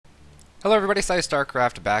Hello everybody,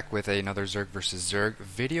 StarCraft back with another Zerg vs. Zerg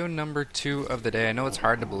video number 2 of the day. I know it's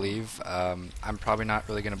hard to believe. I'm probably not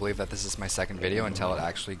really going to believe that this is my second video until it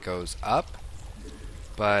actually goes up.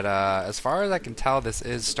 But as far as I can tell, this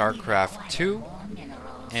is StarCraft 2.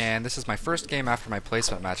 And this is my first game after my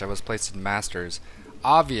placement match. I was placed in Masters.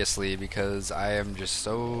 Obviously, because I am just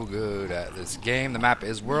so good at this game. The map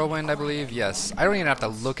is Whirlwind, I believe. Yes, I don't even have to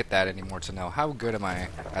look at that anymore to know how good am I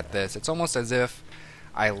at this. It's almost as if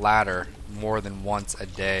I ladder more than once a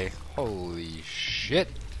day. Holy shit.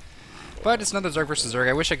 But it's another Zerg vs. Zerg.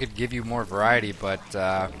 I wish I could give you more variety, but,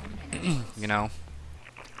 you know,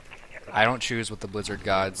 I don't choose what the Blizzard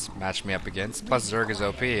gods match me up against. Plus, Zerg is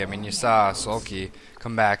OP. I mean, you saw Sulky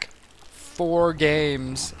come back 4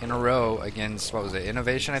 games in a row against, what was it,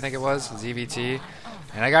 Innovation, I think it was, ZvZ.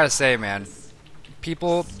 And I gotta say, man,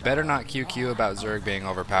 people better not QQ about Zerg being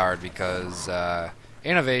overpowered because,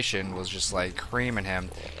 Innovation was just like creaming him,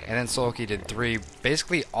 and then Sulky did 3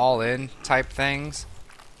 basically all-in type things,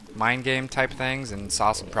 mind game type things, and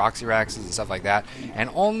saw some proxy racks and stuff like that. And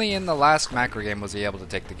only in the last macro game was he able to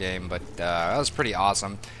take the game, but that was pretty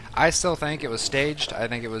awesome. I still think it was staged. I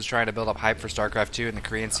think it was trying to build up hype for StarCraft 2 in the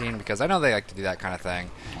Korean scene because I know they like to do that kind of thing.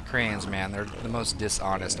 Koreans, man, they're the most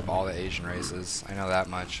dishonest of all the Asian races. I know that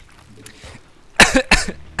much.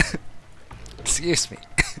 Excuse me.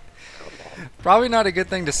 Probably not a good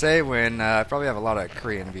thing to say when I probably have a lot of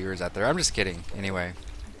Korean viewers out there. I'm just kidding, anyway,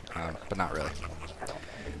 but not really.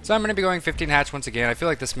 So I'm going to be going 15 hatch once again. I feel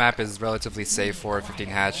like this map is relatively safe for 15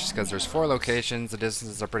 hatch just because there's 4 locations. The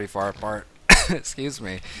distances are pretty far apart. Excuse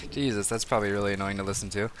me. Jesus, that's probably really annoying to listen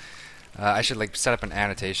to. I should like set up an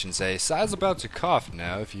annotation, say, Sai's about to cough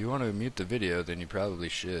now. If you want to mute the video, then you probably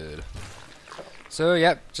should. So,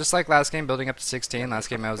 yep, just like last game, building up to 16. Last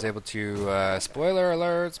game I was able to, spoiler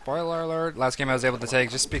alert, last game I was able to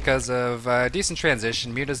take just because of decent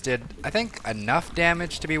transition. Mutas did, I think, enough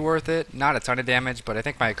damage to be worth it. Not a ton of damage, but I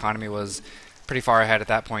think my economy was pretty far ahead at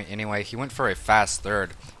that point anyway. He went for a fast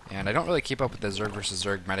third, and I don't really keep up with the Zerg vs.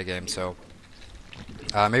 Zerg metagame, so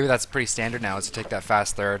maybe that's pretty standard now, is to take that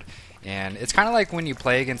fast third. And it's kind of like when you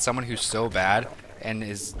play against someone who's so bad and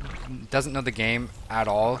doesn't know the game at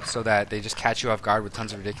all, so that they just catch you off guard with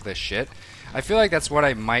tons of ridiculous shit. I feel like that's what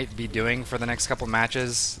I might be doing for the next couple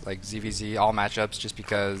matches, like ZvZ, all matchups, just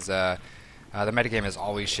because the metagame is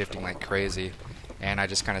always shifting like crazy, and I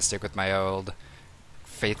just kind of stick with my old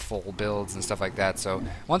faithful builds and stuff like that. So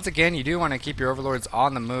once again, you do want to keep your overlords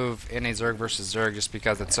on the move in a Zerg versus Zerg, just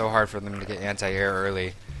because it's so hard for them to get anti-air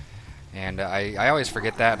early. And I always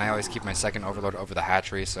forget that, and I always keep my second overlord over the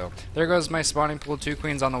hatchery. So there goes my spawning pool. 2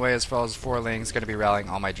 queens on the way, as well as 4 lings. Going to be rallying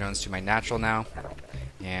all my drones to my natural now.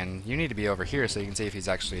 And you need to be over here so you can see if he's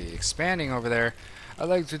actually expanding over there. I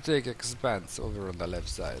like to take expanse over on the left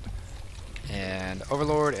side. And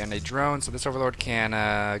overlord and a drone. So this overlord can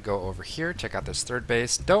go over here. Check out this third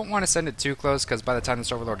base. Don't want to send it too close because by the time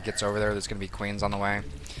this overlord gets over there, there's going to be queens on the way.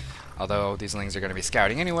 Although these lings are going to be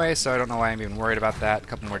scouting anyway, so I don't know why I'm even worried about that. A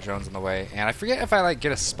couple more drones on the way. And I forget if I like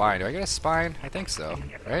get a spine. Do I get a spine? I think so,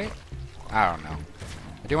 right? I don't know.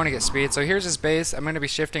 I do want to get speed. So here's his base. I'm going to be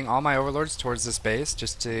shifting all my overlords towards this base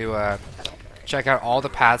just to check out all the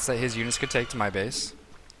paths that his units could take to my base.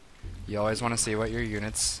 You always want to see what your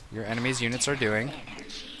enemy's units are doing.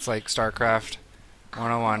 It's like StarCraft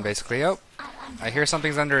 101 basically. Oh, I hear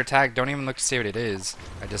something's under attack. Don't even look to see what it is.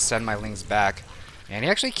 I just send my lings back. And he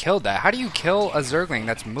actually killed that. How do you kill a Zergling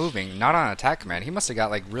that's moving, not on attack command? He must have got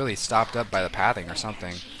like really stopped up by the pathing or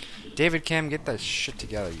something. David Kim, get that shit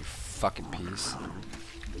together, you fucking piece.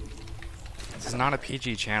 This is not a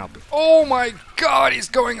PG channel. Oh my god, he's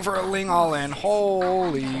going for a ling all in.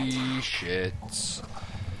 Holy shit.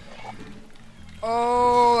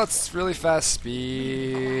 Oh, that's really fast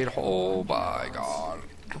speed. Oh my god.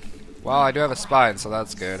 Well, I do have a spine, so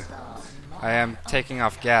that's good. I am taking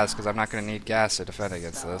off gas because I'm not going to need gas to defend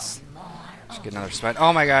against this. Should get another spine.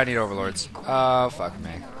 Oh my god, I need overlords. Oh, fuck me.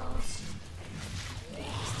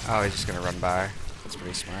 Oh, he's just going to run by. That's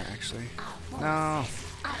pretty smart, actually. No.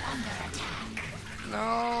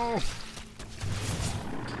 No.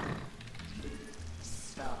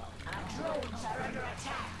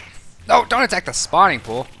 No, don't attack the spawning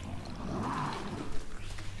pool.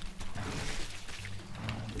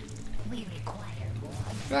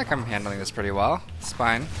 I feel like I'm handling this pretty well.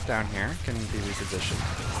 Spine down here can be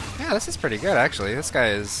repositioned. Yeah, this is pretty good actually. This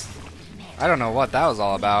guy is... I don't know what that was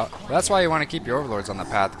all about. But that's why you want to keep your overlords on the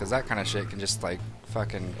path, because that kind of shit can just like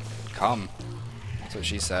fucking come. That's what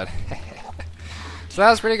she said. So that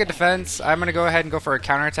was pretty good defense. I'm gonna go ahead and go for a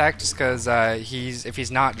counterattack just because if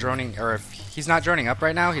he's not droning up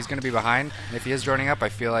right now, he's gonna be behind. And if he is droning up, I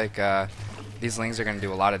feel like These lings are going to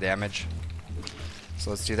do a lot of damage. So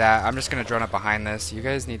let's do that. I'm just going to drone up behind this. You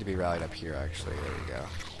guys need to be rallied up here, actually. There we go.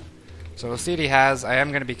 So we'll see what he has. I am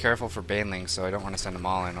going to be careful for banelings, so I don't want to send them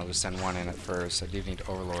all in. I'll just send one in at first. I do need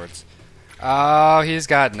overlords. Oh, he's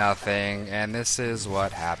got nothing. And this is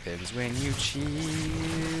what happens when you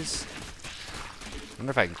cheese. I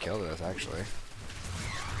wonder if I can kill this, actually.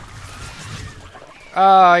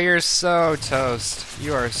 Oh, you're so toast.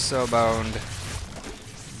 You are so boned.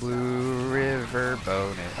 Blue River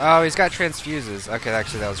Bone. Oh, he's got transfuses. Okay,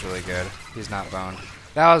 actually, that was really good. He's not boned.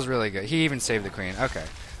 That was really good. He even saved the queen. Okay.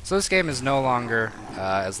 So this game is no longer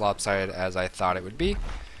as lopsided as I thought it would be.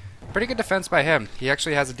 Pretty good defense by him. He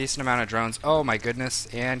actually has a decent amount of drones. Oh, my goodness.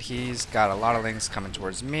 And he's got a lot of lings coming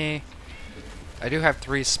towards me. I do have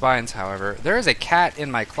 3 spines, however. There is a cat in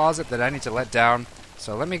my closet that I need to let down.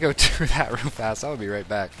 So let me go do that real fast. I'll be right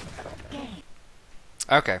back.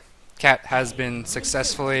 Okay. Cat has been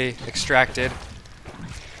successfully extracted.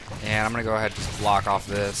 And I'm going to go ahead and just block off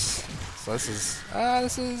this. So this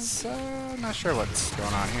is, I'm not sure what's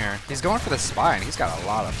going on here. He's going for the spine. He's got a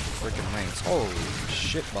lot of freaking lings. Holy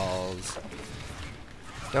shit balls.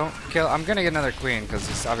 Don't kill. I'm going to get another queen because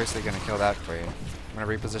he's obviously going to kill that queen. I'm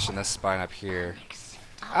going to reposition this spine up here.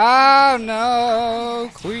 Oh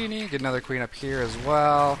no! Queenie! Get another queen up here as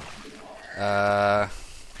well. I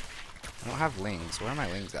don't have lings. Where are my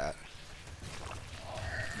lings at?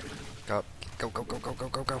 Go, go, go, go, go, go,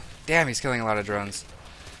 go, go. Damn, he's killing a lot of drones.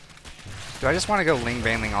 Do I just want to go Ling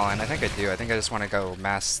Banling all in? I think I do. I think I just want to go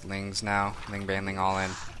mass Lings now. Ling Banling all in.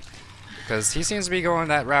 Because he seems to be going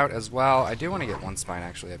that route as well. I do want to get one spine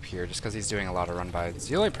actually up here just because he's doing a lot of run-bys.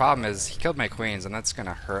 The only problem is he killed my queens and that's going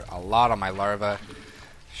to hurt a lot on my larva.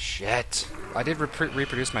 Shit. I did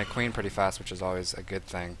reproduce my queen pretty fast, which is always a good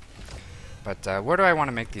thing. But where do I want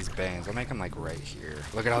to make these banes? I'll make them like right here.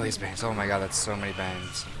 Look at all these banes. Oh my god, that's so many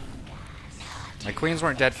banes. My queens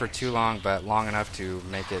weren't dead for too long, but long enough to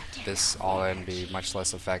make it this all-in be much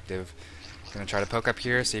less effective. Gonna try to poke up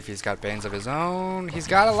here, see if he's got banes of his own. He's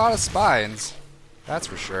got a lot of spines. That's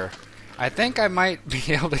for sure. I think I might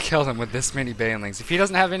be able to kill him with this many banelings. If he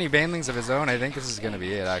doesn't have any banelings of his own, I think this is gonna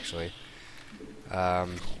be it actually. So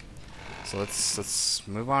let's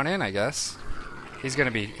move on in, I guess. He's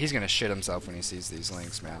gonna shit himself when he sees these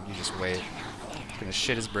lings, man. You just wait. He's gonna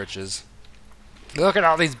shit his britches. Look at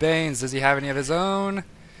all these banes. Does he have any of his own?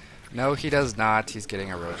 No, he does not. He's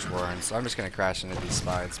getting a roach warren. So I'm just gonna crash into these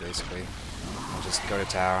spines basically and just go to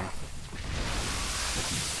town.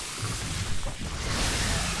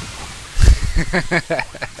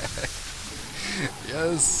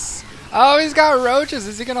 Yes. Oh, he's got roaches.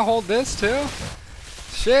 Is he gonna hold this too?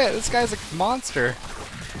 Shit, this guy's a monster.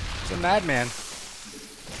 He's a madman.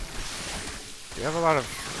 You have a lot of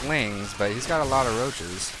flings, but he's got a lot of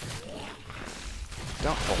roaches.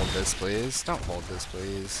 Don't hold this, please. Don't hold this,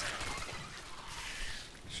 please.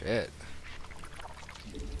 Shit.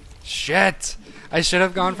 Shit! I should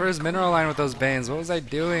have gone for his mineral line with those banes. What was I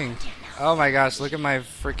doing? Oh my gosh, look at my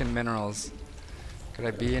freaking minerals. Could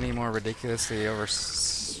I be any more ridiculously over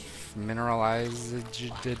mineralized?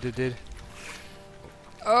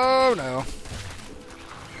 Oh no.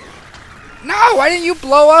 No! Why didn't you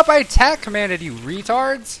blow up? I attack commanded, you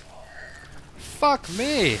retards! Fuck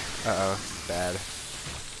me! Uh-oh. Bad.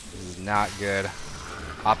 This is not good.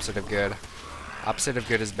 Opposite of good. Opposite of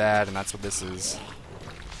good is bad, and that's what this is.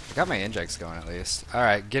 I got my injects going at least.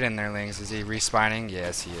 Alright, get in there, Lings. Is he respawning?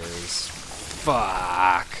 Yes, he is.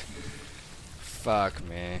 Fuck. Fuck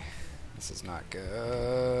me. This is not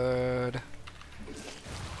good.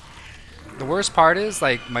 The worst part is,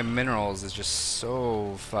 like, my minerals is just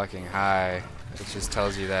so fucking high. It just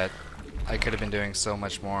tells you that I could have been doing so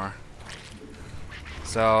much more.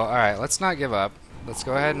 So, alright, let's not give up. Let's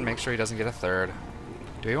go ahead and make sure he doesn't get a third.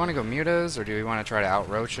 Do we want to go mutas, or do we want to try to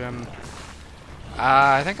outroach him?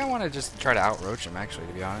 I think I want to just try to outroach him, actually,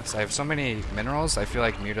 to be honest. I have so many minerals, I feel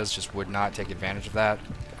like mutas just would not take advantage of that.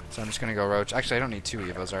 So I'm just going to go roach. Actually, I don't need 2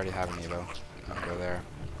 evos. I already have an evo. I'll go there.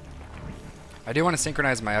 I do want to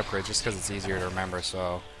synchronize my upgrades just because it's easier to remember,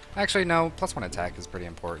 so... Actually, no. +1 attack is pretty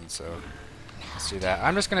important, so... Let's do that.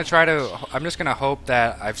 I'm just going to hope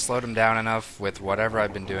that I've slowed him down enough with whatever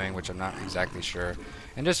I've been doing, which I'm not exactly sure.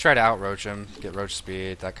 And just try to outroach him, get roach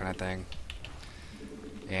speed, that kind of thing.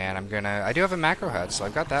 And I do have a macro head, so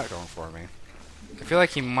I've got that going for me. I feel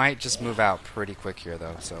like he might just move out pretty quick here,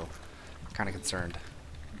 though, so... I'm kind of concerned.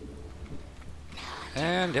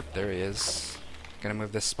 And, yep, there he is. Gonna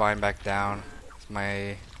move this spine back down. Is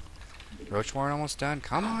my roach warren almost done?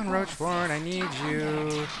 Come on, roach warren, I need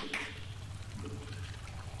you.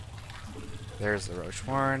 There's the roach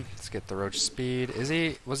horn. Let's get the roach speed.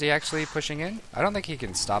 Was he actually pushing in? I don't think he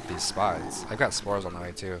can stop these spies. I've got spores on the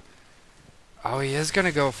way too. Oh, he is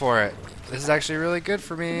gonna go for it. This is actually really good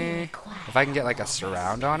for me. If I can get like a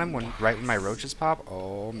surround on him right when my roaches pop.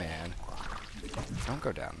 Oh man. Don't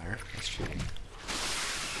go down there. That's cheating.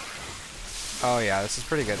 Oh yeah, this is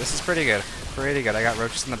pretty good. This is pretty good. Pretty good. I got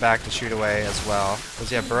roaches in the back to shoot away as well. Does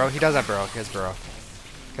he have burrow? He does have burrow. He has burrow.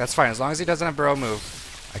 Okay, that's fine. As long as he doesn't have burrow move,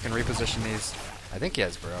 I can reposition these. I think he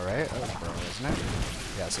has burrow, right? That was burrow, isn't it?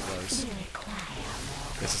 Yes, it was.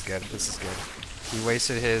 This is good. This is good. He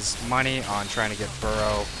wasted his money on trying to get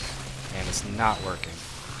burrow, and it's not working.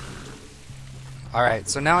 Alright,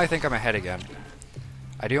 so now I think I'm ahead again.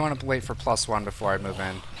 I do want to wait for +1 before I move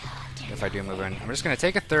in, if I do move in. I'm just going to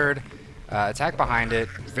take a third, attack behind it,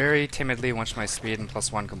 very timidly once my speed and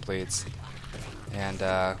 +1 completes, and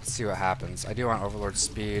see what happens. I do want Overlord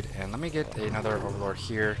speed, and let me get another Overlord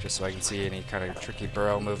here, just so I can see any kind of tricky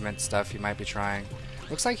burrow movement stuff he might be trying.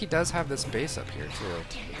 Looks like he does have this base up here, too.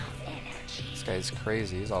 This guy's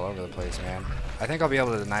crazy. He's all over the place, man. I think I'll be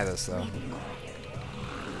able to deny this, though.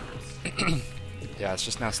 Yeah, it's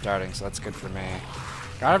just now starting, so that's good for me.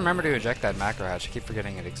 Gotta remember to eject that macro hatch. I keep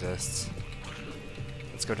forgetting it exists.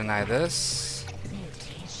 Let's go deny this.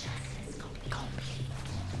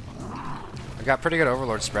 I got pretty good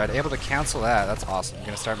Overlord spread. Able to cancel that. That's awesome. I'm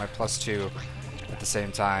gonna start my +2 at the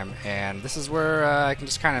same time. And this is where I can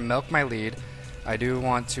just kind of milk my lead. I do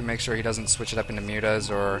want to make sure he doesn't switch it up into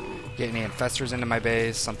mutas or get any infestors into my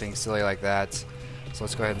base, something silly like that. So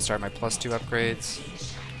let's go ahead and start my +2 upgrades.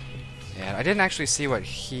 And I didn't actually see what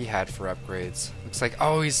he had for upgrades. Looks like,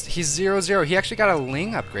 oh, he's 0-0. He actually got a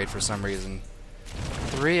Ling upgrade for some reason.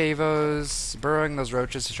 3 Avos, burrowing those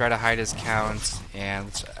roaches to try to hide his count.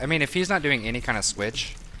 And, I mean, if he's not doing any kind of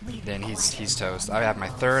switch, then he's toast. I have my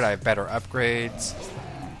third. I have better upgrades.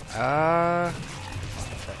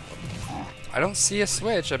 I don't see a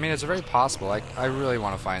switch. I mean, it's very possible. I really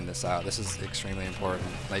want to find this out. This is extremely important.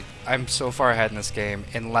 Like, I'm so far ahead in this game,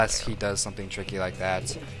 unless he does something tricky like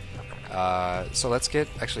that. So let's get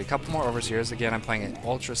actually a couple more overseers. Again, I'm playing it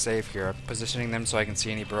ultra safe here, positioning them so I can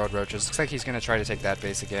see any burrowed roaches. Looks like he's going to try to take that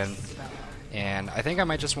base again. And I think I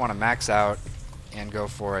might just want to max out and go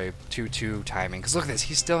for a 2-2 timing. Because look at this,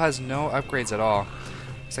 he still has no upgrades at all.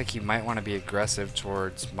 Looks like he might want to be aggressive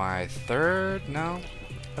towards my third. No?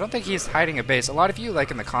 I don't think he's hiding a base. A lot of you, like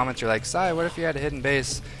in the comments, you're like, Sai, what if you had a hidden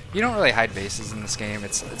base? You don't really hide bases in this game.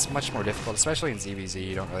 It's much more difficult, especially in ZvZ.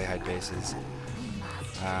 You don't really hide bases.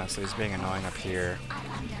 So he's being annoying up here.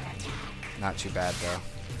 Not too bad, though.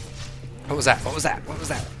 What was that? What was that? What was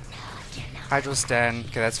that? Hydro's Den.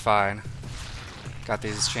 Okay, that's fine. Got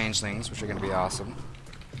these changelings, which are going to be awesome.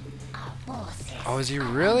 Oh, is he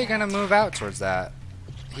really going to move out towards that?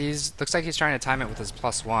 Looks like he's trying to time it with his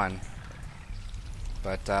 +1.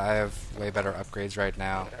 But I have way better upgrades right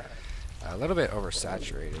now. A little bit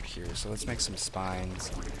oversaturated here, so let's make some spines.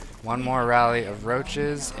 One more rally of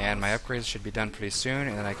roaches, and my upgrades should be done pretty soon,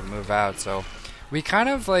 and then I can move out. So we kind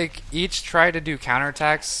of like each try to do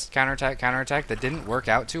counterattacks, counterattack that didn't work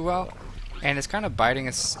out too well, and it's kind of biting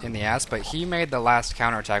us in the ass. But he made the last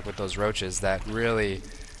counterattack with those roaches that really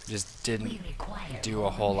just didn't do a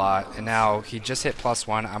whole lot, and now he just hit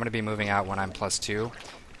 +1. I'm going to be moving out when I'm +2.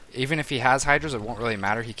 Even if he has Hydras, it won't really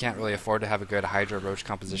matter. He can't really afford to have a good Hydra Roach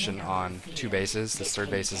composition on 2 bases. This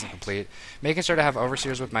third base isn't complete. Making sure to have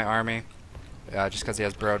Overseers with my army, just because he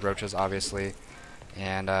has burrowed Roaches, obviously.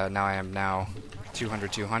 And now I am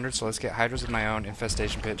 200, so let's get Hydras with my own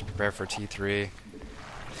Infestation Pit to prepare for T3.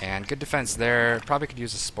 And good defense there. Probably could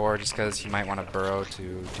use a Spore just because he might want to burrow to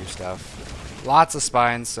do stuff. Lots of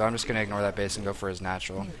Spines, so I'm just going to ignore that base and go for his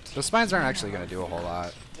natural. Those Spines aren't actually going to do a whole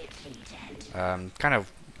lot. Kind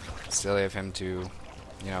of silly of him to,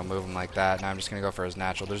 move him like that. Now I'm just going to go for his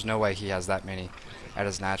natural. There's no way he has that many at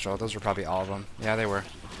his natural. Those were probably all of them. Yeah, they were.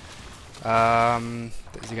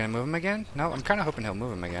 Is he going to move him again? No, I'm kind of hoping he'll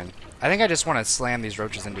move him again. I think I just want to slam these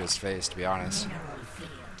roaches into his face, to be honest.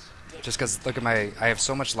 Just because, look at I have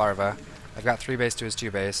so much larva. I've got 3 base to his 2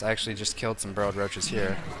 base. I actually just killed some burrowed roaches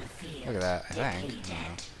here. Look at that, I think.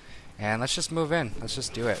 And let's just move in. Let's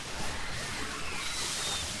just do it.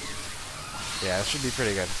 Yeah, it should be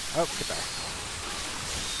pretty good. Oh, get back.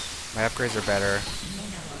 My upgrades are better.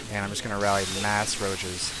 And I'm just going to rally mass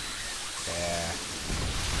roaches. Yeah.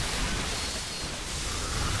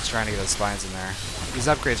 Just trying to get those spines in there. These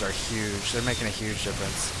upgrades are huge. They're making a huge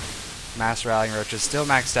difference. Mass rallying roaches. Still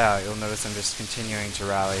maxed out. You'll notice I'm just continuing to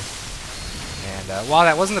rally. And while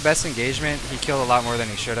that wasn't the best engagement, he killed a lot more than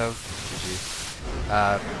he should have.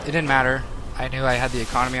 GG. It didn't matter. I knew I had the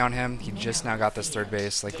economy on him. He just now got this 3rd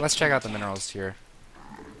base. Like, let's check out the minerals here.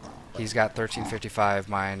 He's got 1355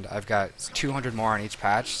 mined. I've got 200 more on each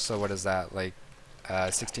patch, so what is that, like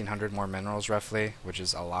 1600 more minerals roughly, which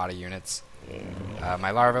is a lot of units.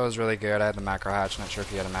 My larva was really good. I had the macro hatch, not sure if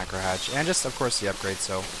he had a macro hatch, and just of course the upgrade.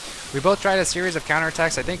 So we both tried a series of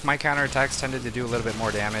counterattacks. I think my counterattacks tended to do a little bit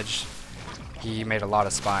more damage. He made a lot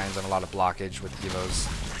of spines and a lot of blockage with Evos,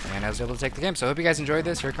 and I was able to take the game. So I hope you guys enjoyed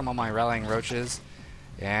this. Here come all my rallying roaches,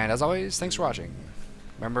 and as always, thanks for watching.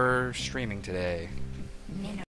 Remember streaming today.